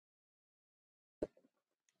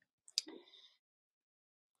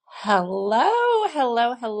Hello,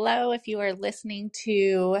 hello, hello. If you are listening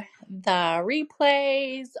to the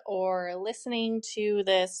replays or listening to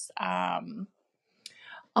this off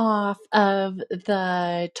of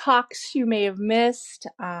the talks you may have missed,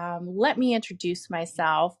 let me introduce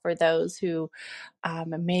myself for those who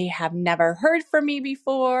may have never heard from me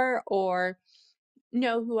before or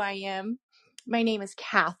know who I am. My name is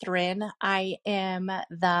Catherine. I am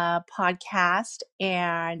the podcast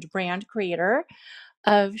and brand creator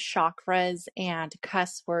of Chakras and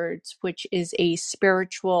Cuss Words, which is a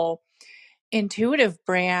spiritual, intuitive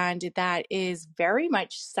brand that is very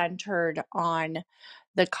much centered on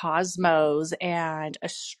the cosmos and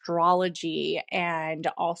astrology and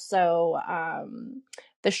also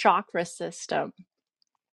the chakra system.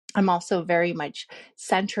 I'm also very much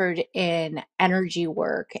centered in energy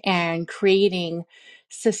work and creating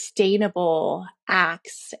sustainable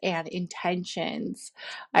acts and intentions.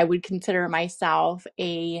 I would consider myself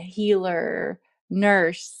a healer,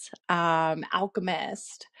 nurse,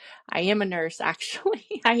 alchemist. I am a nurse,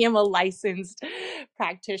 actually. I am a licensed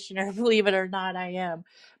practitioner, believe it or not, I am.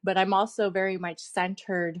 But I'm also very much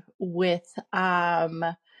centered with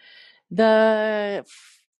the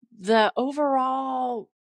the overall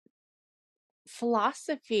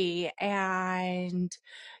philosophy and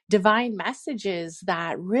divine messages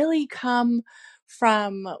that really come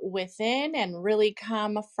from within and really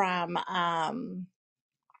come from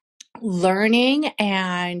learning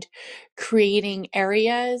and creating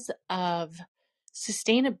areas of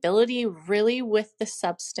sustainability really with the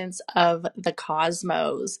substance of the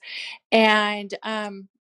cosmos and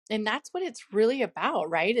that's what it's really about,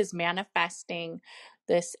 right? Is manifesting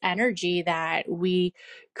this energy that we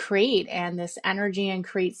create and this energy and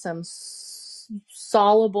create some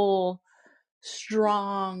soluble,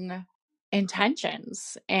 strong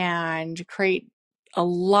intentions and create a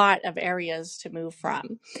lot of areas to move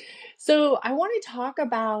from. So I want to talk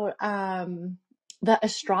about the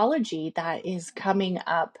astrology that is coming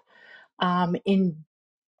up in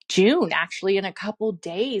June, actually, in a couple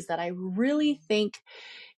days, that I really think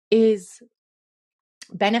is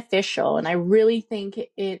beneficial. And I really think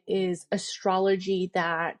it is astrology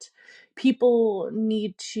that people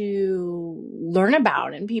need to learn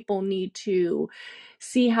about and people need to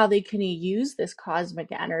see how they can use this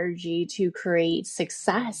cosmic energy to create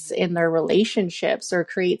success in their relationships or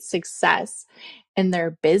create success in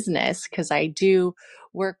their business. Because I do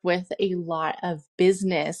work with a lot of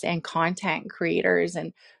business and content creators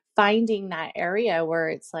and finding that area where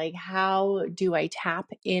it's like, how do I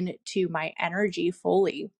tap into my energy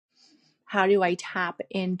fully? How do I tap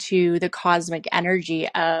into the cosmic energy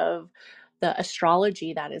of the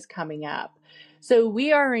astrology that is coming up? So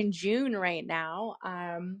we are in June right now.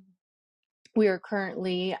 We are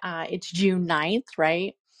currently, it's June 9th,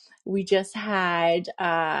 right? We just had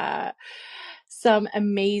some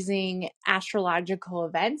amazing astrological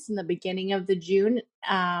events in the beginning of the June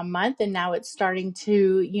month. And now it's starting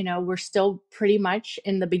to, we're still pretty much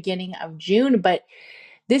in the beginning of June, but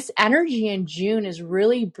this energy in June is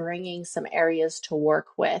really bringing some areas to work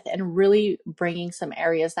with and really bringing some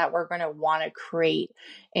areas that we're going to want to create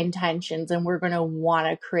intentions and we're going to want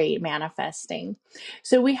to create manifesting.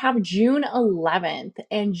 So we have June 11th,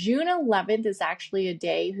 and June 11th is actually a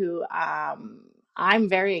day who I'm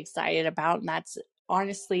very excited about. And that's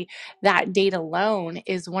honestly, that date alone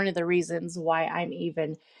is one of the reasons why I'm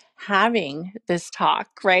even having this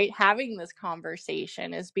talk, right? Having this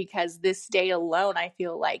conversation is because this day alone, I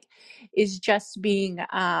feel like, is just being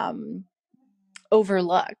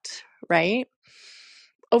overlooked, right?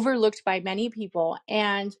 Overlooked by many people.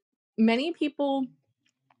 And many people,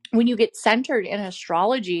 when you get centered in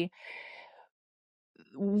astrology,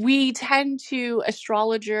 we tend to,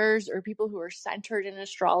 astrologers or people who are centered in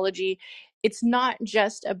astrology, it's not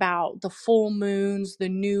just about the full moons, the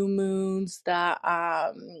new moons, the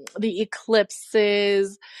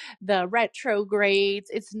eclipses, the retrogrades.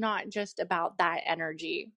 It's not just about that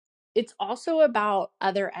energy. It's also about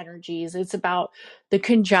other energies. It's about the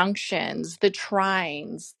conjunctions, the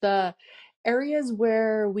trines, the areas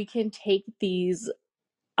where we can take these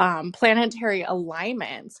planetary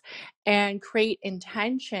alignments and create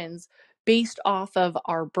intentions based off of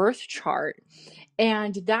our birth chart.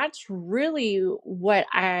 And that's really what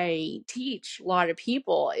I teach a lot of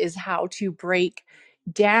people, is how to break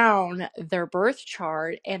down their birth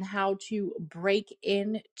chart and how to break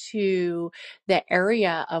into the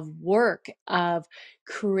area of work of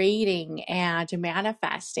creating and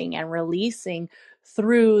manifesting and releasing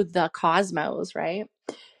through the cosmos, right?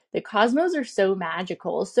 The cosmos are so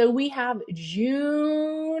magical. So we have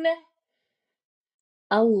June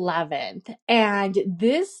 11th. And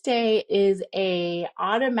this day is a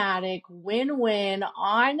automatic win-win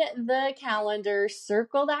on the calendar.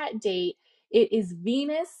 Circle that date. It is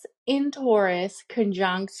Venus in Taurus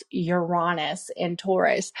conjunct Uranus in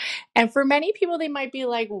Taurus. And for many people, they might be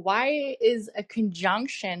like, why is a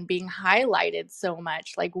conjunction being highlighted so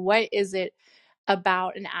much? Like, what is it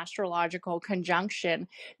about an astrological conjunction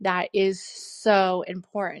that is so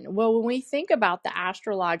important? Well, when we think about the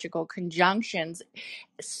astrological conjunctions,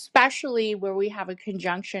 especially where we have a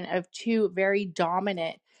conjunction of two very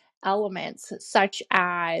dominant elements, such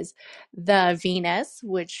as the Venus,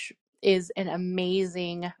 which is an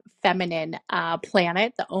amazing feminine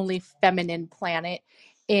planet, the only feminine planet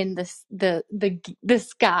in the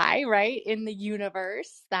sky, right, in the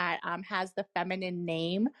universe, that has the feminine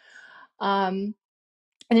name, and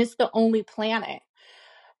it's the only planet.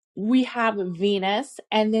 We have Venus,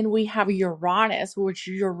 and then we have Uranus, which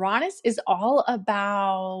Uranus is all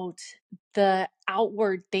about the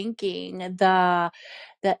outward thinking, the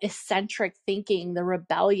eccentric thinking, the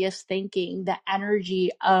rebellious thinking, the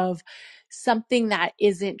energy of something that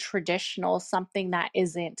isn't traditional, something that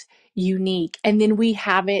isn't unique. And then we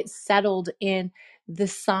have it settled in the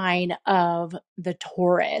sign of the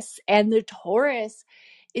Taurus. And the Taurus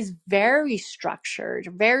is very structured,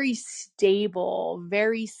 very stable,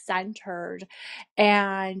 very centered,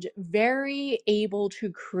 and very able to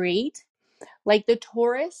create. Like the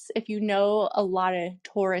Taurus, if you know a lot of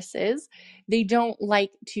Tauruses, they don't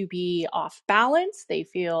like to be off balance. They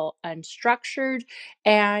feel unstructured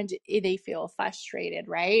and they feel frustrated,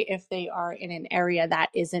 right? If they are in an area that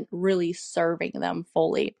isn't really serving them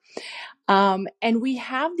fully. And we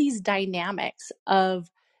have these dynamics of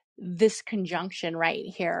this conjunction right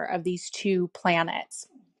here of these two planets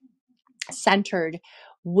centered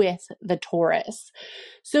with the Taurus.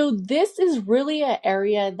 So this is really an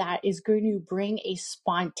area that is going to bring a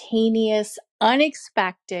spontaneous,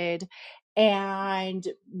 unexpected, and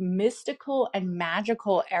mystical and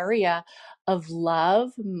magical area of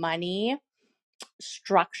love, money,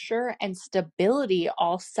 structure, and stability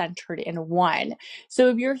all centered in one. So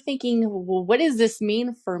if you're thinking, well, what does this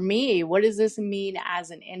mean for me? What does this mean as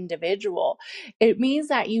an individual? It means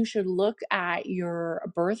that you should look at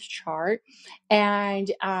your birth chart.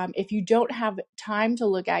 And if you don't have time to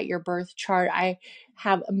look at your birth chart, I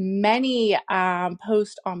have many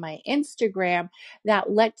posts on my Instagram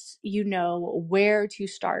that lets you know where to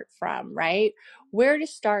start from, right? Where to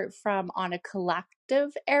start from on a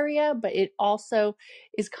collective area, but it also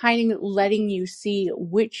is kind of letting you see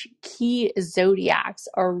which key zodiacs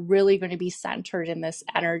are really going to be centered in this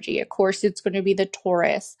energy. Of course, it's going to be the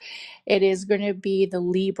Taurus, it is going to be the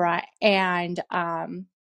Libra, and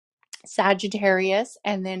Sagittarius,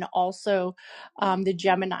 and then also the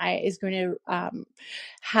Gemini is going to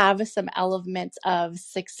have some elements of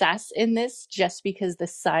success in this just because the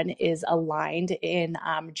sun is aligned in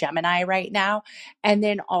Gemini right now. And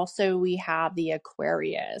then also we have the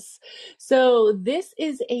Aquarius. So this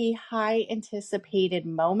is a high anticipated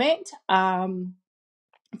moment.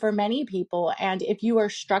 For many people. And if you are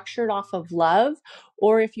structured off of love,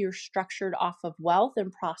 or if you're structured off of wealth and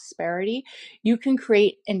prosperity, you can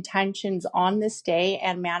create intentions on this day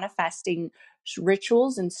and manifesting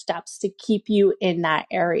rituals and steps to keep you in that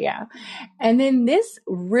area. And then this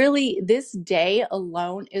day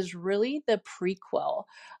alone is really the prequel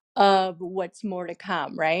of what's more to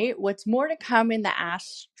come, right? What's more to come in the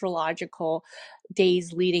astrological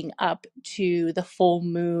days leading up to the full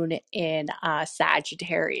moon in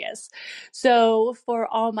Sagittarius. So, for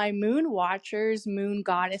all my moon watchers, moon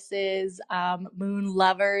goddesses, moon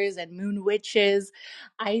lovers, and moon witches,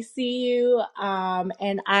 I see you,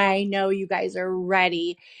 and I know you guys are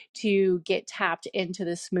ready to get tapped into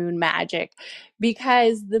this moon magic,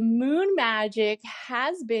 because the moon magic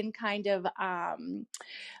has been kind of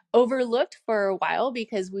overlooked for a while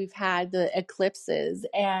because we've had the eclipses,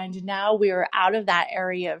 and now we're out of that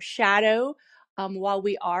area of shadow. While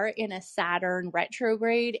we are in a Saturn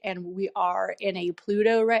retrograde and we are in a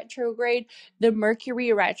Pluto retrograde, the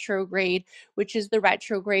Mercury retrograde, which is the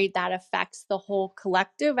retrograde that affects the whole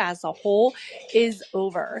collective as a whole, is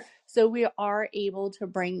over. So we are able to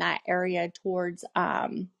bring that area towards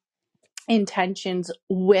intentions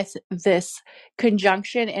with this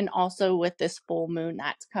conjunction and also with this full moon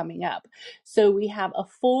that's coming up. So we have a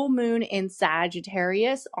full moon in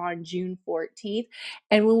Sagittarius on June 14th.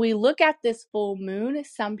 And when we look at this full moon,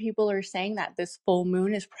 some people are saying that this full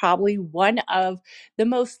moon is probably one of the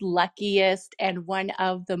most luckiest and one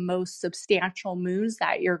of the most substantial moons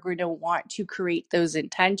that you're going to want to create those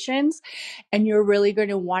intentions. And you're really going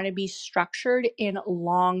to want to be structured in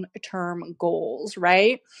long-term goals,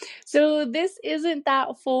 right? So So this isn't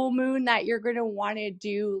that full moon that you're going to want to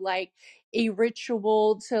do like a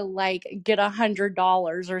ritual to like get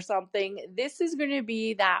 $100 or something. This is going to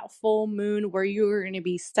be that full moon where you're going to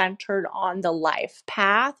be centered on the life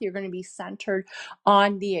path. You're going to be centered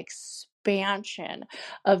on the expansion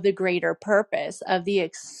of the greater purpose, of the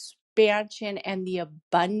expansion and the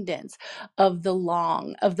abundance of the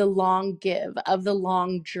long give, of the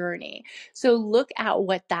long journey. So look at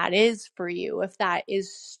what that is for you. If that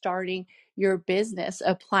is starting your business,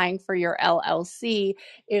 applying for your LLC,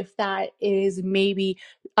 if that is maybe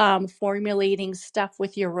formulating stuff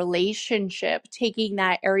with your relationship, taking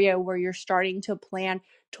that area where you're starting to plan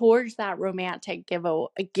towards that romantic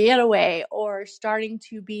getaway, or starting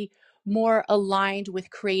to be more aligned with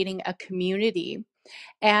creating a community.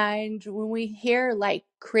 And when we hear like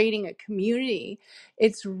creating a community,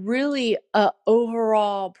 it's really a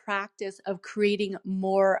overall practice of creating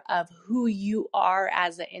more of who you are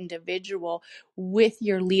as an individual with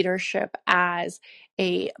your leadership as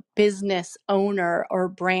a business owner or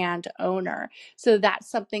brand owner. So that's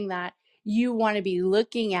something that you want to be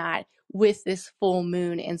looking at with this full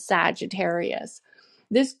moon in Sagittarius.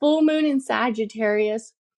 This full moon in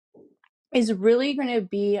Sagittarius is really going to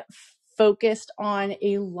be focused on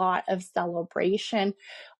a lot of celebration,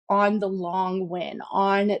 on the long win,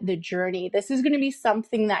 on the journey. This is going to be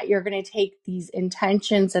something that you're going to take these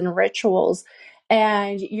intentions and rituals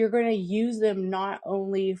and you're going to use them not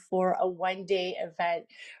only for a one-day event,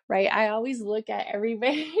 right? I always look at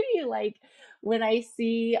everybody like when I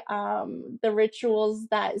see the rituals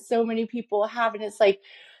that so many people have, and it's like,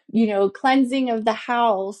 cleansing of the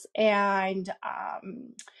house and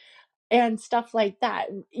stuff like that.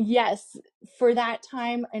 Yes, for that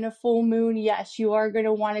time in a full moon, yes, you are going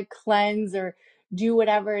to want to cleanse or do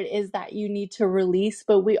whatever it is that you need to release,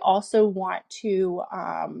 but we also want to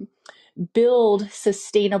build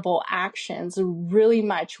sustainable actions really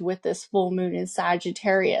much with this full moon in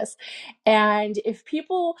Sagittarius. And if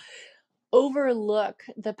people overlook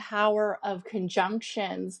the power of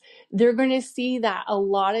conjunctions, they're going to see that a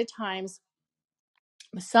lot of times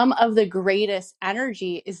some of the greatest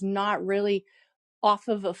energy is not really off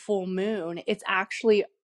of a full moon. It's actually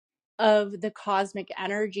of the cosmic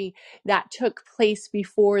energy that took place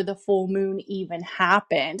before the full moon even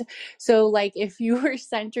happened. So like if you were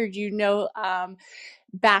centered,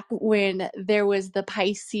 back when there was the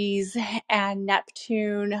Pisces and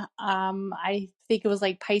Neptune, I think it was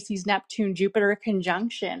like Pisces, Neptune, Jupiter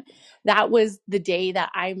conjunction. That was the day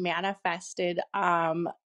that I manifested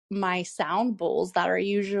my sound bowls that are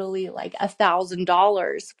usually like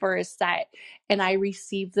 $1,000 for a set. And I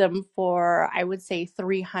received them for, I would say,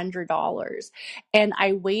 $300. And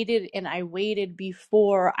I waited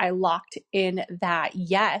before I locked in that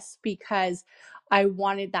yes, because I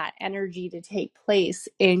wanted that energy to take place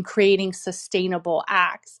in creating sustainable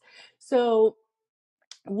acts. So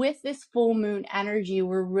with this full moon energy,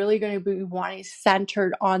 we're really going to be wanting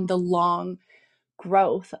centered on the long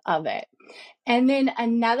growth of it. And then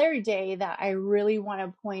another day that I really want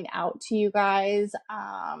to point out to you guys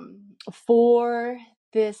for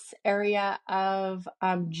this area of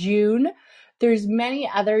June, there's many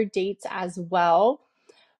other dates as well.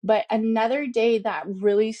 But another day that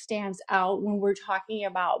really stands out when we're talking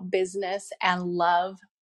about business and love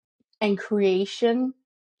and creation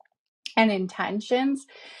and intentions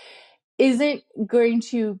isn't going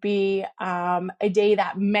to be a day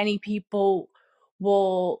that many people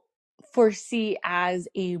will foresee as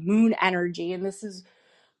a moon energy. And this is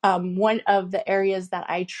one of the areas that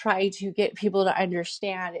I try to get people to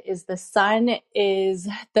understand is the sun is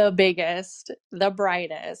the biggest, the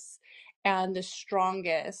brightest, and the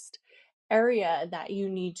strongest area that you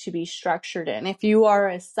need to be structured in. If you are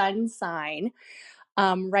a sun sign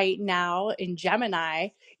right now in Gemini,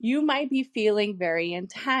 you might be feeling very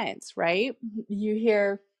intense, right? You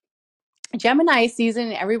hear Gemini season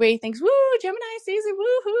and everybody thinks, woo, Gemini season,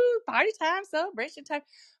 woohoo, party time, celebration time.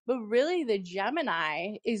 But really, the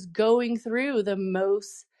Gemini is going through the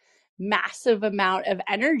most massive amount of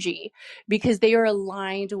energy because they are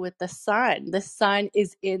aligned with the sun. The sun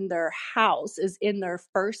is in their house, is in their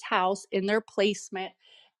first house, in their placement.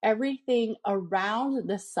 Everything around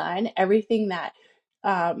the sun, everything that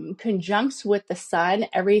conjuncts with the sun,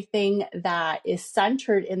 everything that is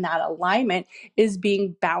centered in that alignment is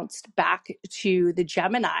being bounced back to the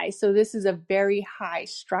Gemini. So this is a very high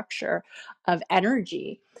structure of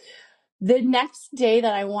energy. The next day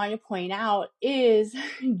that I want to point out is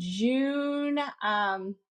June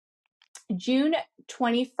June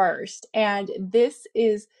 21st, and this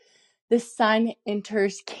is the sun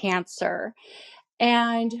enters Cancer.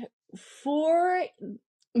 And for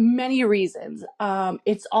Many reasons.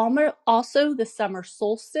 It's also the summer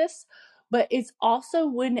solstice, but it's also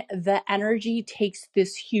when the energy takes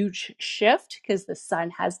this huge shift because the sun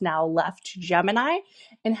has now left Gemini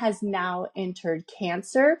and has now entered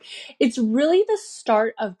Cancer. It's really the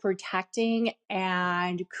start of protecting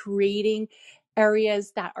and creating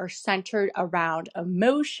areas that are centered around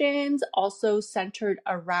emotions, also centered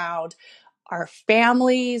around our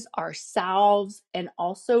families, ourselves, and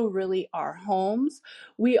also really our homes.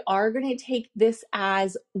 We are going to take this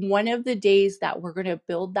as one of the days that we're going to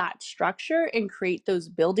build that structure and create those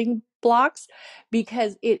building blocks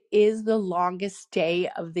because it is the longest day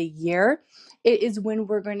of the year. It is when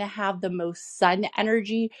we're going to have the most sun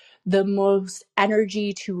energy, the most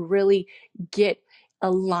energy to really get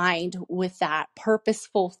aligned with that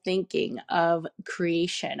purposeful thinking of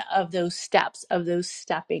creation, of those steps, of those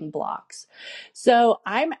stepping blocks. So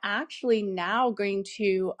I'm actually now going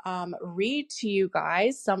to read to you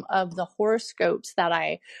guys some of the horoscopes that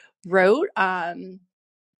I wrote. Well,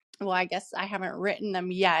 I guess I haven't written them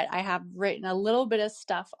yet. I have written a little bit of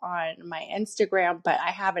stuff on my Instagram, but I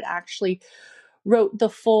haven't actually wrote the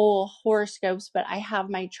full horoscopes, but I have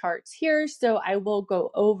my charts here. So I will go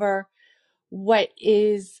over what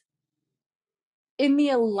is in the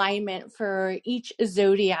alignment for each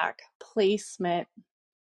zodiac placement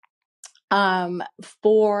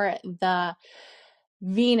for the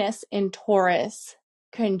Venus in Taurus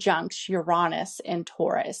conjunct Uranus in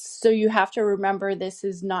Taurus. So you have to remember this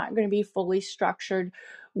is not going to be fully structured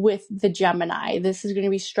with the Gemini. This is going to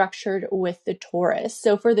be structured with the Taurus.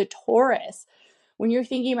 So for the Taurus, when you're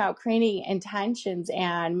thinking about creating intentions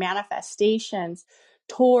and manifestations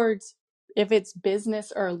towards, if it's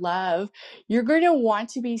business or love, you're going to want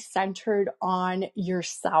to be centered on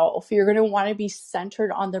yourself. You're going to want to be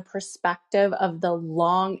centered on the perspective of the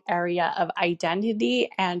long area of identity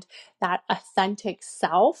and that authentic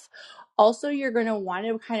self. Also, you're going to want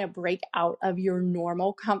to kind of break out of your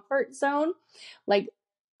normal comfort zone. Like,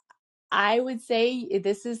 I would say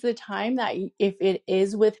this is the time that if it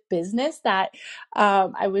is with business that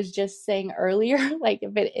I was just saying earlier, like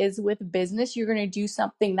if it is with business, you're going to do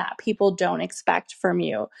something that people don't expect from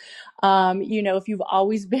you. If you've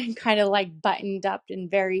always been kind of like buttoned up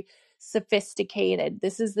and very sophisticated,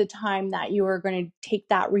 this is the time that you are going to take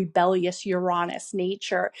that rebellious Uranus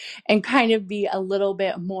nature and kind of be a little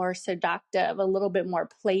bit more seductive, a little bit more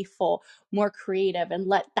playful, more creative, and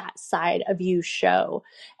let that side of you show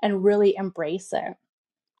and really embrace it.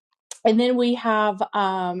 And then we have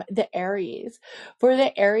the Aries. For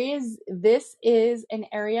the Aries, this is an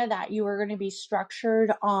area that you are going to be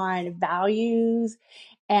structured on values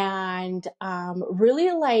and really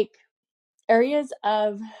like areas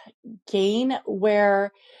of gain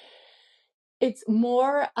where it's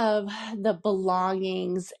more of the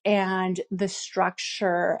belongings and the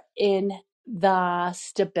structure in the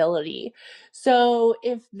stability. So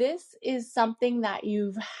if this is something that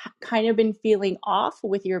you've kind of been feeling off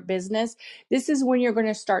with your business, this is when you're going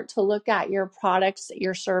to start to look at your products,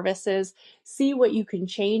 your services, see what you can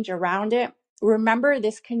change around it. Remember,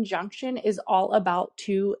 this conjunction is all about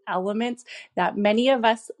two elements that many of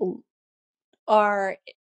us are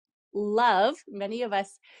love, many of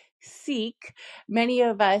us seek, many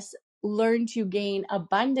of us learn to gain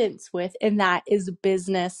abundance with, and that is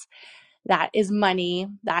business, that is money,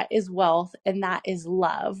 that is wealth, and that is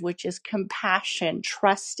love, which is compassion,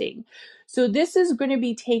 trusting. So this is going to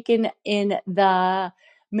be taken in the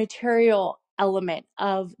material element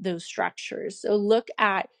of those structures. So look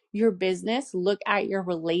at your business, look at your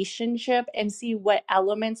relationship, and see what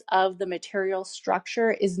elements of the material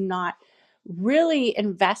structure is not really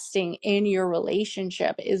investing in your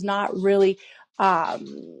relationship, is not really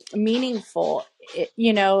meaningful.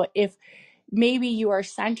 If maybe you are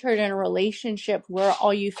centered in a relationship where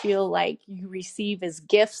all you feel like you receive is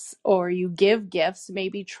gifts or you give gifts,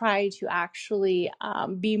 maybe try to actually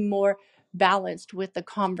be more balanced with the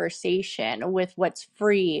conversation, with what's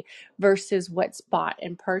free versus what's bought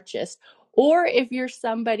and purchased. Or if you're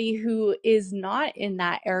somebody who is not in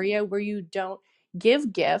that area where you don't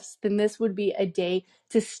give gifts, then this would be a day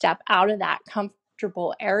to step out of that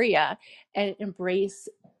comfortable area and embrace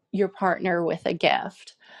your partner with a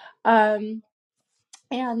gift. And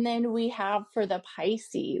then we have for the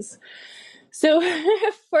Pisces. So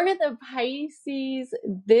for the Pisces,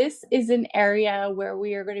 this is an area where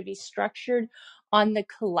we are going to be structured on the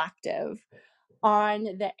collective, on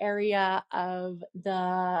the area of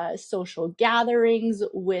the social gatherings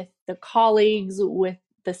with the colleagues, with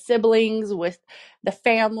the siblings, with the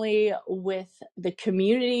family, with the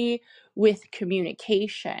community, with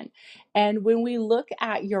communication. And when we look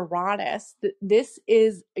at Uranus,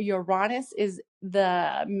 Uranus is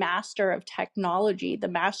the master of technology, the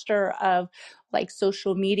master of like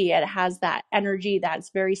social media. It has that energy that's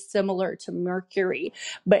very similar to Mercury,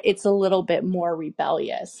 but it's a little bit more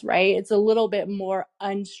rebellious, right? It's a little bit more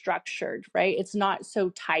unstructured, right? It's not so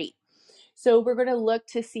tight. So we're going to look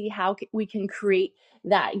to see how we can create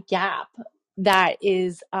that gap that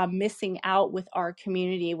is missing out with our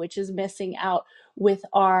community, which is missing out with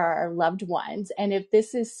our loved ones. And if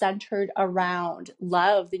this is centered around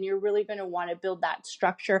love, then you're really going to want to build that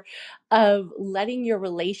structure of letting your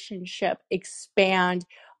relationship expand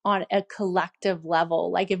on a collective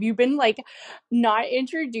level. Like if you've been like not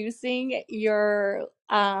introducing your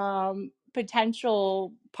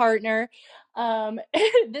potential partner,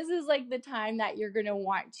 this is like the time that you're going to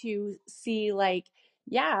want to see like,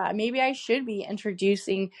 yeah, maybe I should be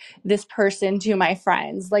introducing this person to my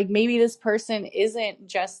friends. Like maybe this person isn't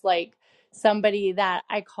just like somebody that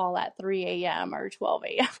I call at 3 a.m. or 12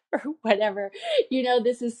 a.m. or whatever.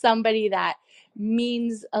 This is somebody that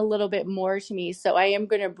means a little bit more to me. So I am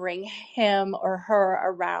going to bring him or her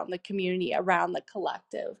around the community, around the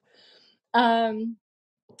collective. And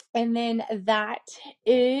then that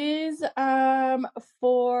is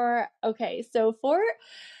for Aquarius.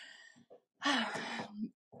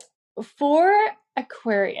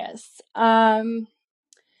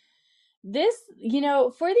 This,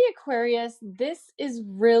 for the Aquarius, this is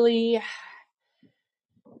really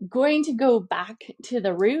going to go back to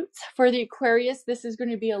the roots. For the Aquarius, this is going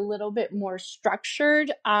to be a little bit more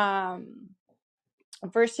structured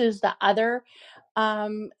versus the other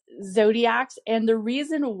zodiacs. And the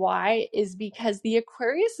reason why is because the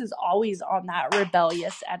Aquarius is always on that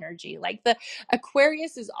rebellious energy. Like the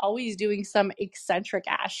Aquarius is always doing some eccentric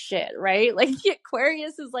ass shit, right? Like the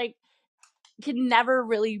Aquarius is like, can never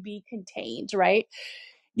really be contained, right?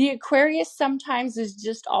 The Aquarius sometimes is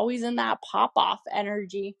just always in that pop off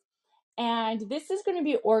energy. And this is going to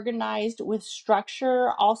be organized with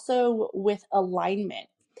structure, also with alignment.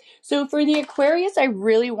 So for the Aquarius, I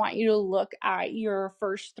really want you to look at your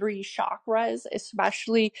first three chakras,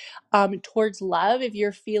 especially towards love. If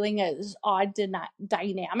you're feeling as odd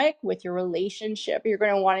dynamic with your relationship, you're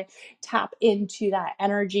going to want to tap into that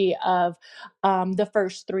energy of the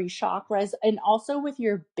first three chakras, and also with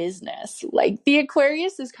your business. Like the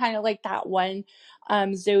Aquarius is kind of like that one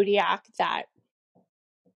zodiac that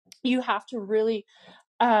you have to really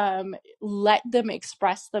let them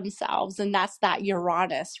express themselves, and that's that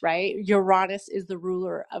Uranus, right? Uranus is the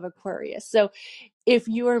ruler of Aquarius. So if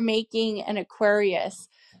you are making an Aquarius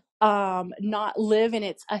not live in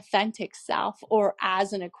its authentic self, or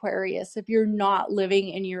as an Aquarius, if you're not living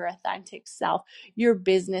in your authentic self, your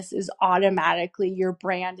business is automatically, your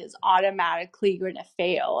brand is automatically going to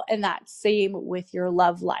fail. And that's same with your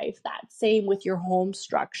love life, that's same with your home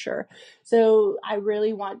structure. So I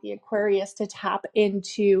really want the Aquarius to tap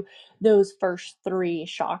into those first three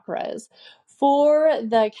chakras. For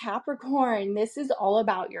the Capricorn, this is all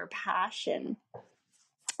about your passion.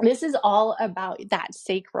 This is all about that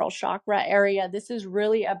sacral chakra area. This is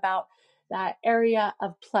really about that area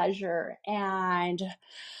of pleasure and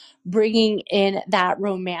bringing in that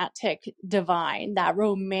romantic divine, that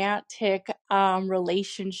romantic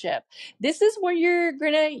relationship. This is where you're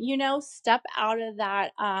gonna, step out of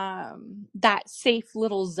that safe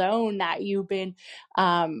little zone that you've been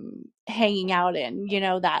hanging out in.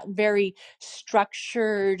 That very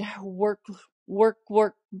structured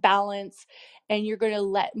work balance, and you're going to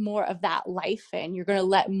let more of that life in. You're going to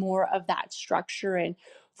let more of that structure in.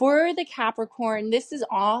 For the Capricorn, this is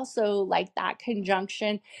also like that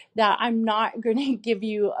conjunction that I'm not going to give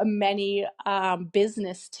you many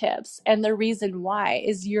business tips. And the reason why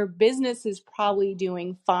is your business is probably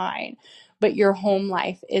doing fine, but your home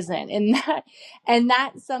life isn't. And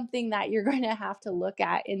that's something that you're going to have to look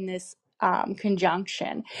at in this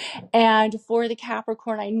conjunction. And for the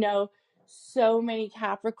Capricorn, I know so many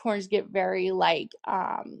Capricorns get very like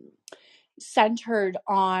centered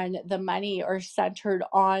on the money or centered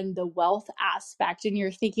on the wealth aspect, and you're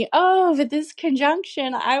thinking, oh, but this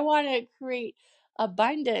conjunction, I want to create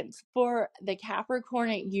abundance. For the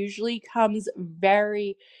Capricorn, it usually comes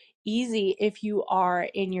very easy if you are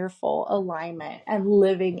in your full alignment and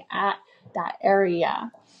living at that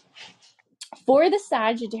area. For the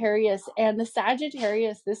Sagittarius,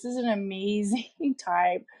 this is an amazing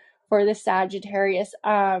time for the Sagittarius.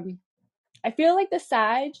 I feel like the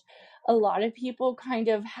Sag, a lot of people kind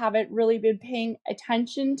of haven't really been paying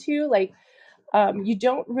attention to. Like, you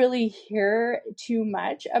don't really hear too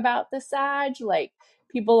much about the Sag. Like,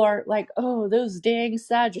 people aren't like, oh, those dang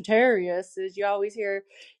Sagittarius, as you always hear,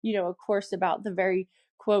 of course, about the very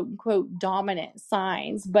quote unquote dominant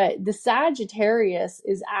signs. But the Sagittarius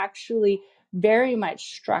is actually very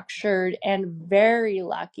much structured and very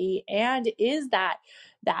lucky, and is that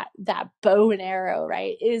bow and arrow,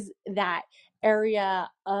 right? Is that area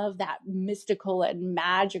of that mystical and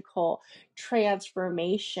magical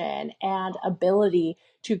transformation and ability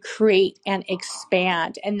to create and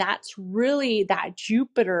expand. And that's really that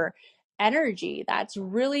Jupiter energy. That's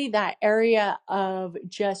really that area of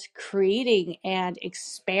just creating and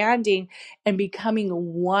expanding and becoming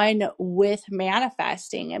one with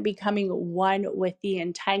manifesting and becoming one with the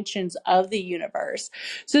intentions of the universe.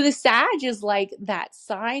 So the Sag is like that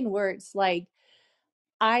sign where it's like,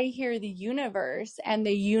 I hear the universe and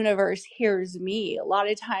the universe hears me. A lot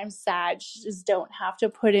of times, Sag just don't have to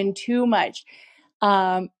put in too much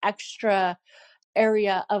extra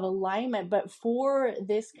area of alignment. But for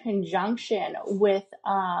this conjunction with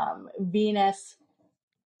Venus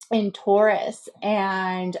in Taurus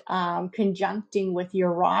and conjuncting with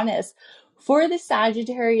Uranus, for the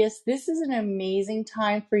Sagittarius, this is an amazing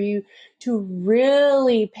time for you to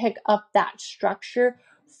really pick up that structure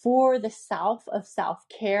for the self of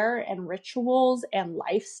self-care and rituals and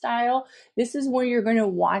lifestyle. This is where you're going to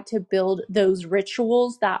want to build those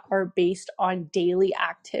rituals that are based on daily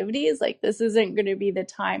activities. Like, this isn't going to be the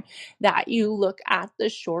time that you look at the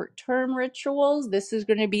short-term rituals. This is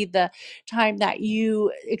going to be the time that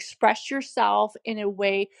you express yourself in a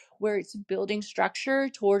way where it's building structure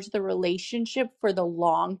towards the relationship for the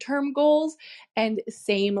long-term goals. And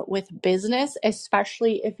same with business,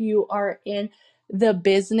 especially if you are in the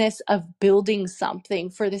business of building something.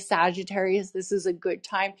 For the Sagittarius, this is a good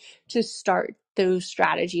time to start those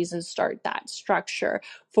strategies and start that structure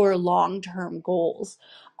for long-term goals.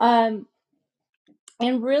 And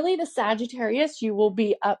really, the Sagittarius, you will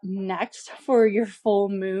be up next for your full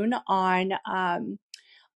moon on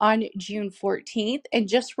June 14th. And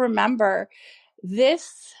just remember,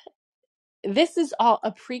 this this is all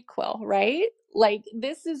a prequel, right? Like,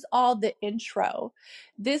 this is all the intro.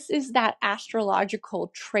 This is that astrological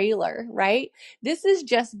trailer, right? This is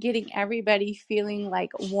just getting everybody feeling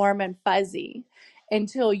like warm and fuzzy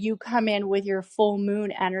until you come in with your full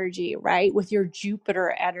moon energy, right? With your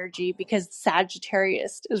Jupiter energy, because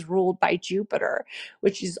Sagittarius is ruled by Jupiter,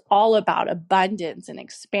 which is all about abundance and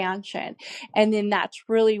expansion. And then that's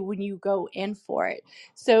really when you go in for it.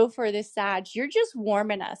 So for this Sag, you're just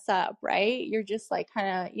warming us up, right? You're just like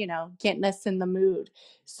kind of, getting us in the mood.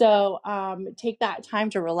 So take that time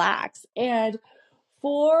to relax. And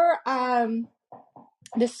for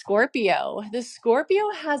the Scorpio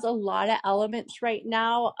has a lot of elements right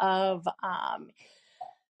now of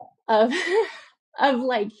of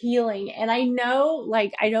like healing. And I know,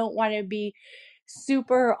 like, I don't want to be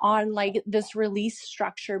super on like this release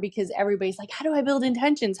structure, because everybody's like, how do I build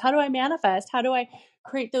intentions? How do I manifest? How do I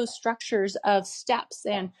create those structures of steps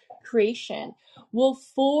and creation? Well,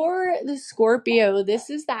 for the Scorpio, this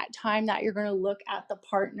is that time that you're going to look at the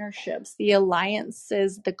partnerships, the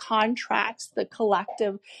alliances, the contracts, the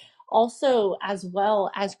collective, also as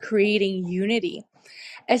well as creating unity,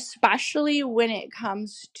 especially when it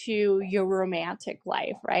comes to your romantic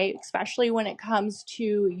life, right? Especially when it comes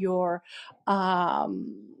to your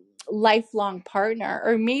lifelong partner,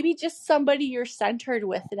 or maybe just somebody you're centered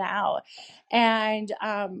with now. And,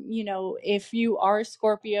 if you are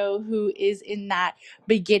Scorpio who is in that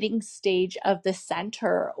beginning stage of the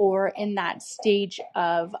center, or in that stage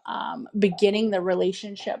of beginning the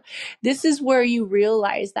relationship, this is where you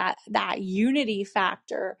realize that unity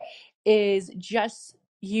factor is just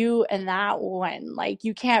you and that one. Like,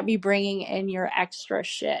 you can't be bringing in your extra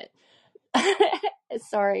shit.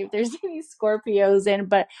 Sorry if there's any Scorpios in,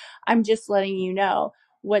 but I'm just letting you know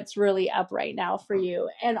what's really up right now for you.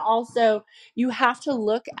 And also, you have to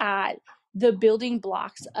look at the building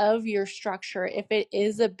blocks of your structure. If it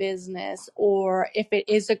is a business or if it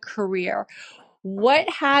is a career, what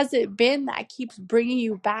has it been that keeps bringing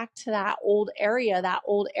you back to that old area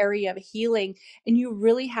of healing? And you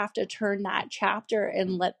really have to turn that chapter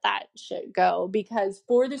and let that shit go. Because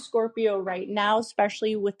for the Scorpio right now,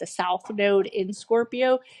 especially with the South Node in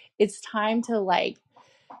Scorpio, it's time to like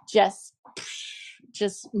just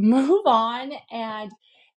move on. And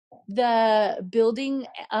the building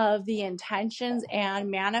of the intentions and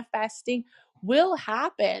manifesting will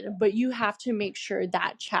happen, but you have to make sure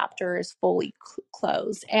that chapter is fully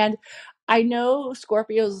closed. And I know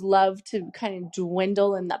Scorpios love to kind of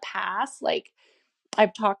dwindle in the past. Like,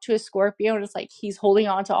 I've talked to a Scorpio and it's like he's holding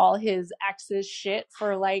on to all his ex's shit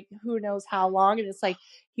for like who knows how long. And it's like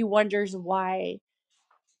he wonders why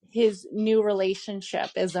his new relationship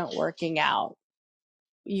isn't working out.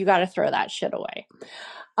 You got to throw that shit away.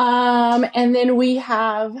 And then we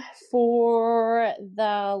have for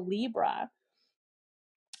the Libra.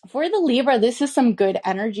 For the Libra, this is some good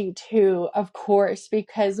energy too, of course,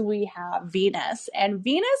 because we have Venus. And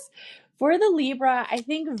Venus, for the Libra, I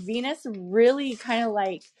think Venus really kind of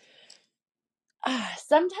like,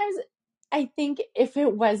 sometimes I think if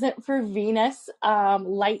it wasn't for Venus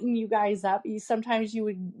lighting you guys up, sometimes you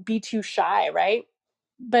would be too shy, right?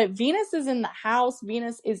 But Venus is in the house.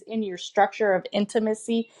 Venus is in your structure of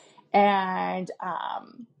intimacy and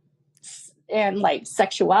like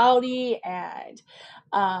sexuality and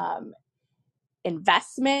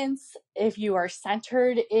investments. If you are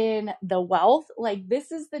centered in the wealth, like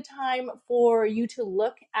this is the time for you to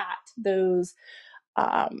look at those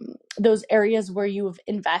areas where you've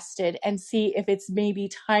invested and see if it's maybe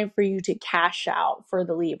time for you to cash out for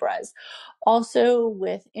the Libras. Also,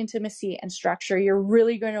 with intimacy and structure, you're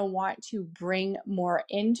really going to want to bring more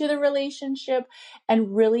into the relationship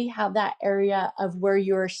and really have that area of where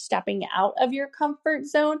you're stepping out of your comfort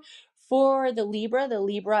zone. For the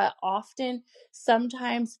Libra often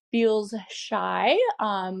sometimes feels shy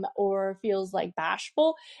or feels like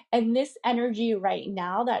bashful. And this energy right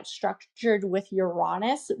now that's structured with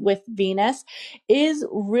Uranus, with Venus, is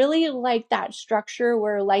really like that structure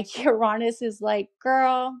where like Uranus is like,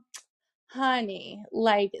 girl, honey,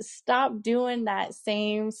 like stop doing that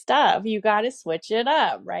same stuff. You got to switch it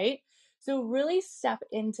up, right? So really step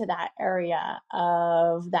into that area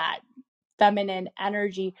of that feminine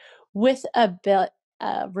energy with a bit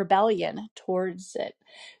rebellion towards it.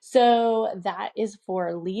 So that is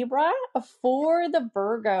for Libra. For the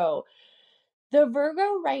Virgo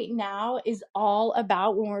right now is all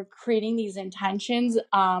about when we're creating these intentions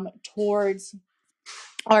towards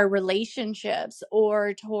our relationships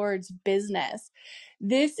or towards business.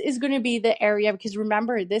 This is going to be the area, because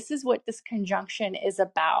remember, this is what this conjunction is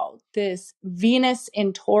about. This Venus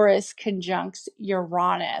in Taurus conjuncts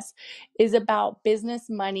Uranus is about business,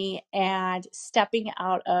 money, and stepping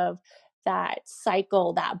out of that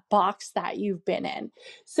cycle, that box that you've been in.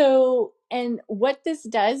 So, and what this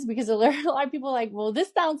does, because a lot of people are like, well,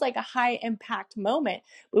 this sounds like a high impact moment,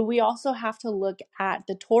 but we also have to look at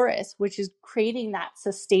the Taurus, which is creating that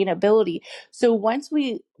sustainability. So once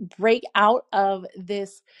we break out of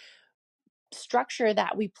this structure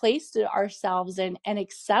that we placed ourselves in and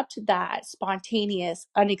accept that spontaneous,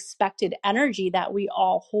 unexpected energy that we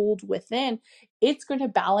all hold within, it's going to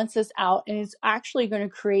balance us out and it's actually going to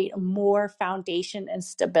create more foundation and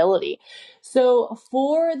stability. So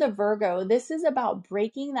for the Virgo, this is about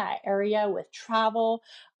breaking that area with travel,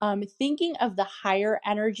 thinking of the higher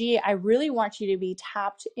energy. I really want you to be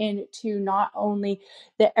tapped into not only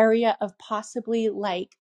the area of possibly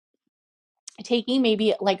like taking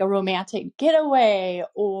maybe like a romantic getaway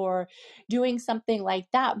or doing something like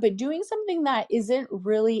that, but doing something that isn't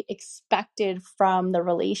really expected from the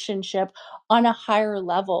relationship on a higher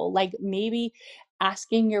level, like maybe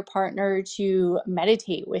asking your partner to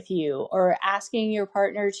meditate with you or asking your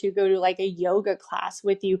partner to go to like a yoga class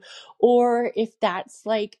with you, or if that's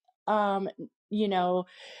like you know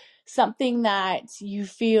something that you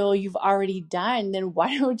feel you've already done, then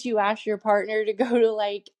why don't you ask your partner to go to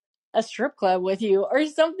like a strip club with you or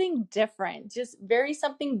something different, just very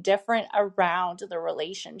something different around the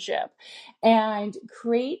relationship, and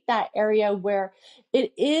create that area where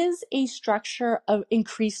it is a structure of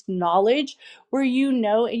increased knowledge where you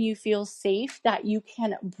know and you feel safe that you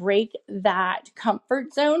can break that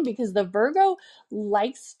comfort zone, because the Virgo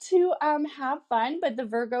likes to have fun, but the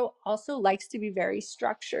Virgo also likes to be very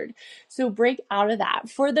structured. So break out of that.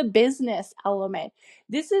 For the business element,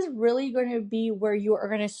 this is really going to be where you are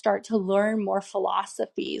going to start to learn more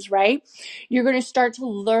philosophies, right? You're going to start to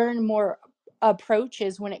learn more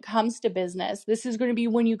approaches when it comes to business. This is going to be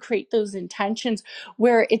when you create those intentions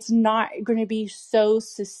where it's not going to be so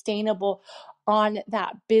sustainable on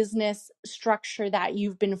that business structure that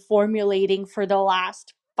you've been formulating for the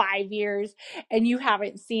last 5 years and you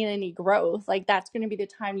haven't seen any growth. Like that's going to be the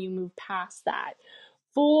time you move past that.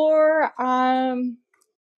 For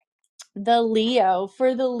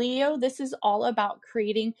for the Leo, this is all about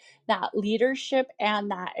creating that leadership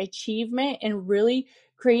and that achievement and really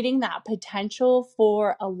creating that potential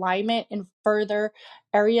for alignment in further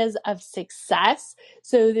areas of success.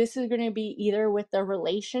 So this is going to be either with the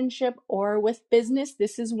relationship or with business.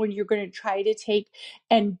 This is when you're going to try to take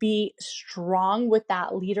and be strong with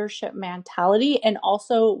that leadership mentality and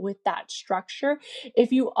also with that structure.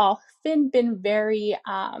 If you often been very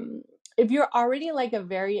if you're already like a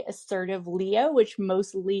very assertive Leo, which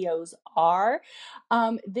most Leos are,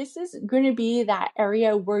 this is going to be that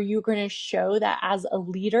area where you're going to show that as a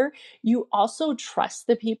leader, you also trust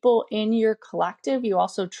the people in your collective. You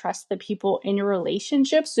also trust the people in your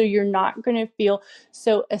relationship. So you're not going to feel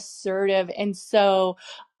so assertive and so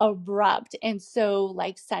abrupt and so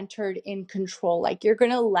like centered in control. Like you're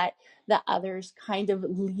going to let the others kind of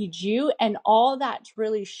lead you. And all that's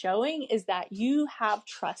really showing is that you have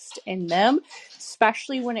trust in them,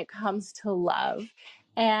 especially when it comes to love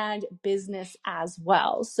and business as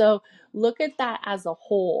well. So look at that as a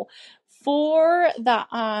whole. For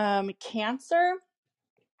the Cancer,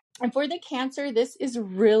 and for the Cancer, this is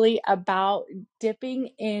really about dipping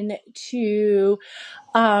into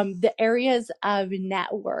the areas of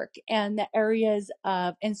network and the areas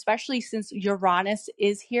of, and especially since Uranus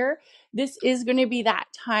is here, this is going to be that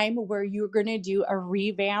time where you're going to do a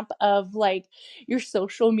revamp of like your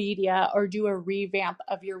social media or do a revamp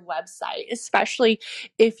of your website, especially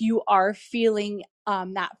if you are feeling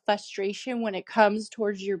that frustration when it comes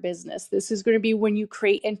towards your business. This is going to be when you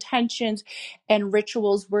create intentions and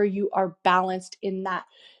rituals where you are balanced in that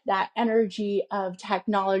energy of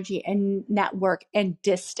technology and network and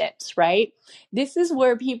distance, right? This is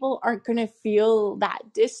where people aren't going to feel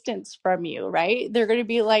that distance from you, right? They're going to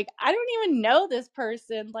be like, I don't even know this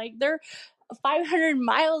person. Like they're 500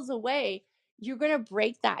 miles away. You're going to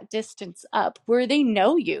break that distance up where they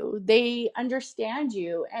know you, they understand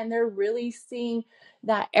you, and they're really seeing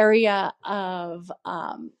that area of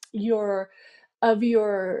your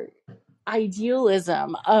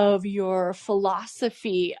idealism, of your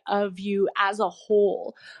philosophy, of you as a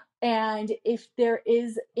whole. And if there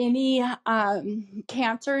is any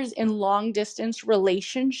cancers in long distance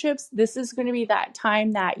relationships, this is going to be that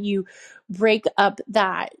time that you break up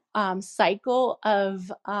that cycle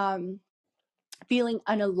of feeling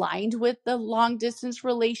unaligned with the long distance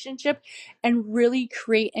relationship and really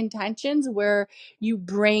create intentions where you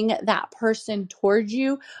bring that person towards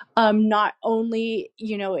you. Not only,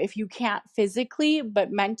 if you can't physically,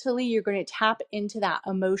 but mentally, you're going to tap into that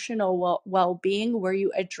emotional well-being where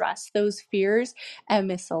you address those fears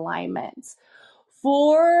and misalignments.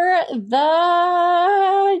 For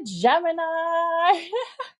the Gemini,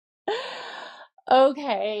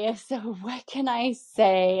 okay, so what can I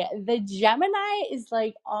say? The Gemini is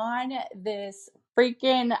like on this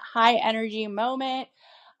freaking high energy moment.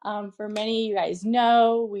 For many of you guys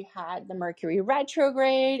know, we had the Mercury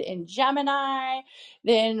retrograde in Gemini,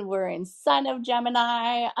 then we're in Sun of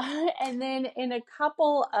Gemini, and then in a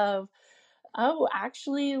couple of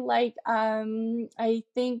actually, like, I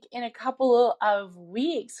think in a couple of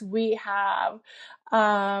weeks we have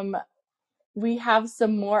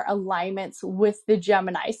some more alignments with the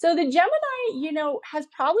Gemini. So the Gemini, has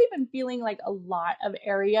probably been feeling like a lot of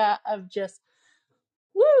area of just,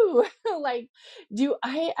 woo, like, do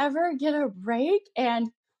I ever get a break?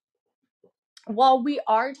 And while we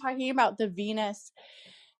are talking about the Venus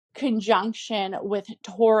conjunction with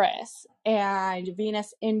Taurus and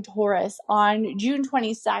Venus in Taurus on June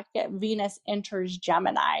 22nd, Venus enters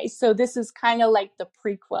Gemini. So this is kind of like the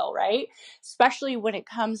prequel, right? Especially when it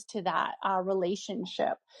comes to that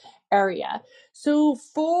relationship area. So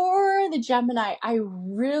for the Gemini, I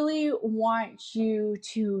really want you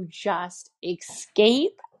to just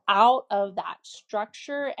escape out of that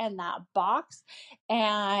structure and that box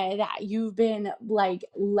and that you've been like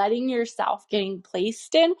letting yourself getting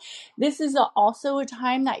placed in. This is also a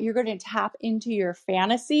time that you're going to tap into your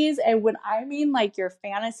fantasies. And when I mean like your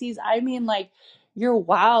fantasies, I mean like your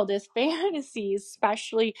wildest fantasies,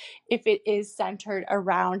 especially if it is centered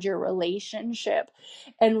around your relationship,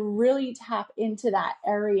 and really tap into that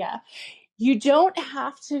area. You don't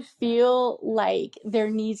have to feel like there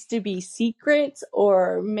needs to be secrets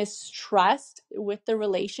or mistrust with the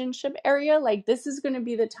relationship area. Like this is going to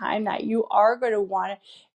be the time that you are going to want to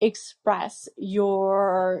express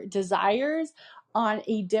your desires on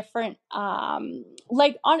a different on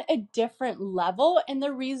a different level. And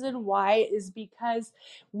the reason why is because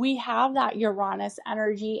we have that Uranus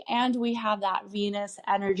energy and we have that Venus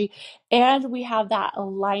energy and we have that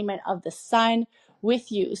alignment of the sun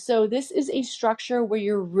with you. So this is a structure where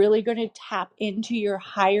you're really going to tap into your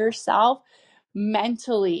higher self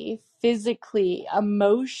mentally, physically,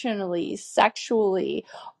 emotionally, sexually.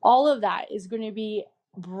 All of that is going to be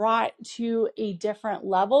brought to a different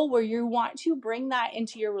level where you want to bring that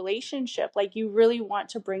into your relationship. Like you really want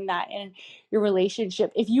to bring that in your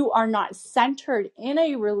relationship. If you are not centered in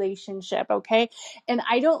a relationship, okay? And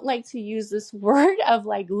I don't like to use this word of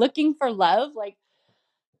like looking for love, like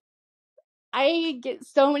I get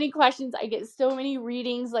so many questions. I get so many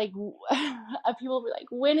readings. Like, people be like,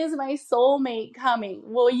 "When is my soulmate coming?"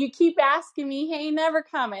 Well, you keep asking me, he ain't never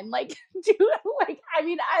coming. Like, I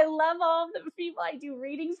mean, I love all of the people I do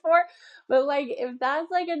readings for, but like, if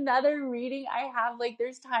that's like another reading I have, like,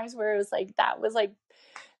 there's times where it was like that was like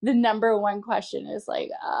the number one question is like,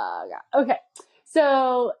 God. Okay,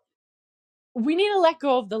 so we need to let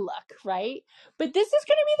go of the luck, right? But this is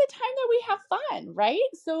going to be the time that we have fun, right?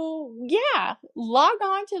 So yeah, log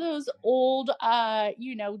on to those old,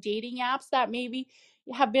 dating apps that maybe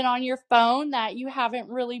have been on your phone that you haven't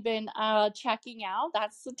really been checking out.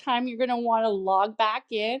 That's the time you're going to want to log back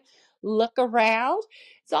in, look around.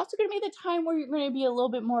 It's also going to be the time where you're going to be a little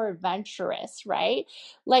bit more adventurous, right?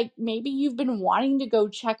 Like maybe you've been wanting to go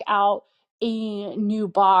check out a new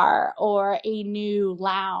bar or a new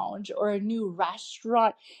lounge or a new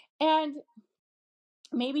restaurant, and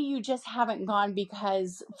maybe you just haven't gone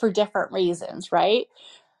because for different reasons, right?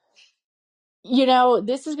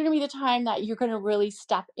 This is going to be the time that you're going to really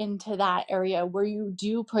step into that area where you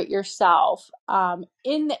do put yourself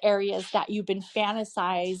in the areas that you've been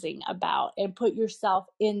fantasizing about and put yourself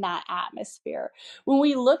in that atmosphere. When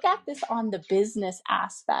we look at this on the business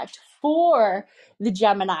aspect for the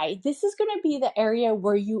Gemini, this is going to be the area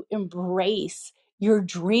where you embrace your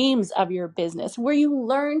dreams of your business, where you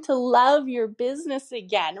learn to love your business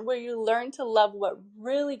again, where you learn to love what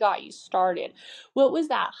really got you started. What was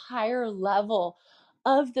that higher level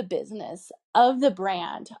of the business, of the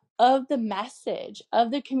brand, of the message,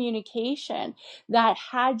 of the communication that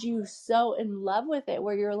had you so in love with it,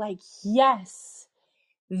 where you're like, yes,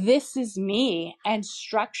 this is me, and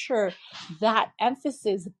structure that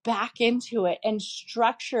emphasis back into it and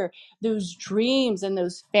structure those dreams and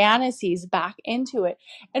those fantasies back into it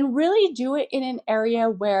and really do it in an area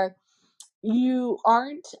where you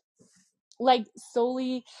aren't like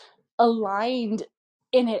solely aligned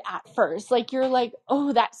in it at first. Like you're like,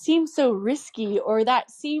 oh, that seems so risky, or that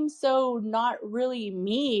seems so not really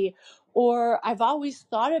me, or I've always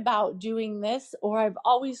thought about doing this, or I've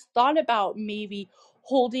always thought about maybe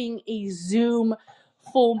holding a Zoom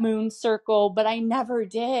full moon circle, but I never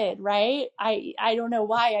did, right? I don't know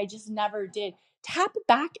why, I just never did. Tap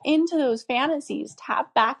back into those fantasies,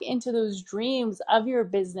 tap back into those dreams of your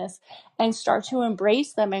business and start to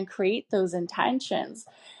embrace them and create those intentions.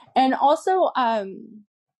 And also,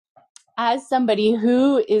 as somebody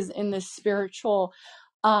who is in the spiritual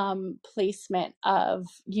placement of,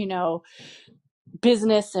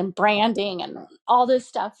 business and branding and all this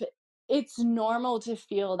stuff, it's normal to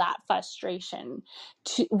feel that frustration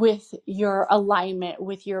with your alignment,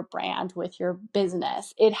 with your brand, with your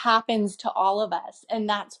business. It happens to all of us. And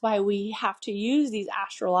that's why we have to use these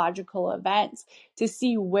astrological events to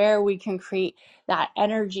see where we can create that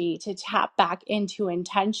energy, to tap back into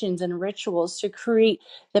intentions and rituals to create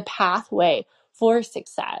the pathway for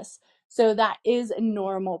success. So that is a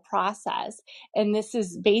normal process. And this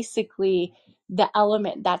is basically the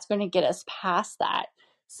element that's going to get us past that.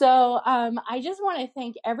 So I just want to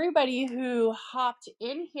thank everybody who hopped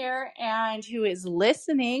in here and who is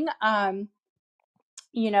listening. My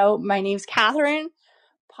name's Catherine,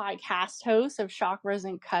 podcast host of Chakras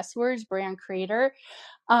and Cuss Words, brand creator.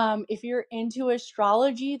 If you're into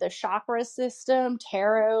astrology, the chakra system,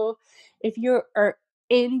 tarot, if you're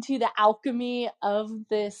into the alchemy of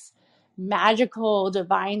this magical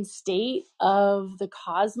divine state of the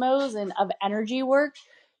cosmos and of energy work,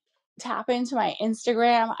 tap into my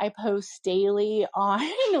Instagram. I post daily on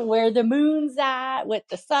where the moon's at, what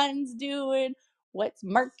the sun's doing, what's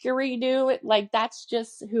Mercury doing. Like, that's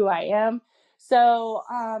just who I am. So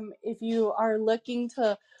if you are looking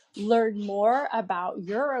to learn more about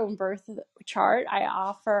your own birth chart, I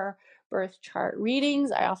offer birth chart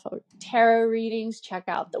readings. I offer tarot readings. Check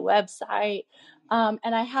out the website. And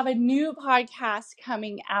I have a new podcast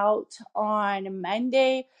coming out on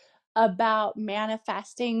Monday about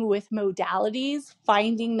manifesting with modalities,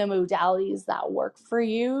 finding the modalities that work for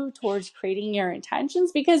you towards creating your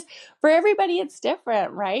intentions, because for everybody it's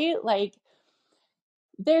different, right? Like,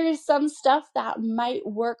 there's some stuff that might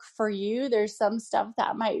work for you. There's some stuff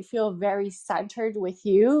that might feel very centered with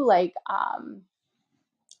you. Like,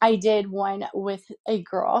 I did one with a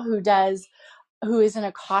girl who is an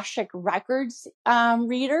Akashic Records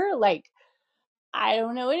reader. Like, I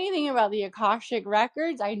don't know anything about the Akashic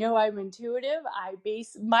Records. I know I'm intuitive. I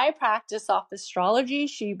base my practice off astrology.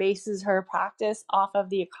 She bases her practice off of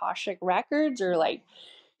the Akashic Records or like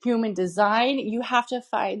human design. You have to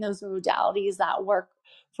find those modalities that work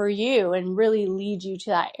for you and really lead you to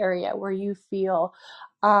that area where you feel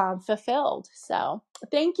fulfilled. So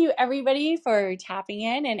thank you everybody for tapping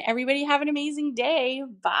in, and everybody have an amazing day.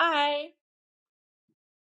 Bye.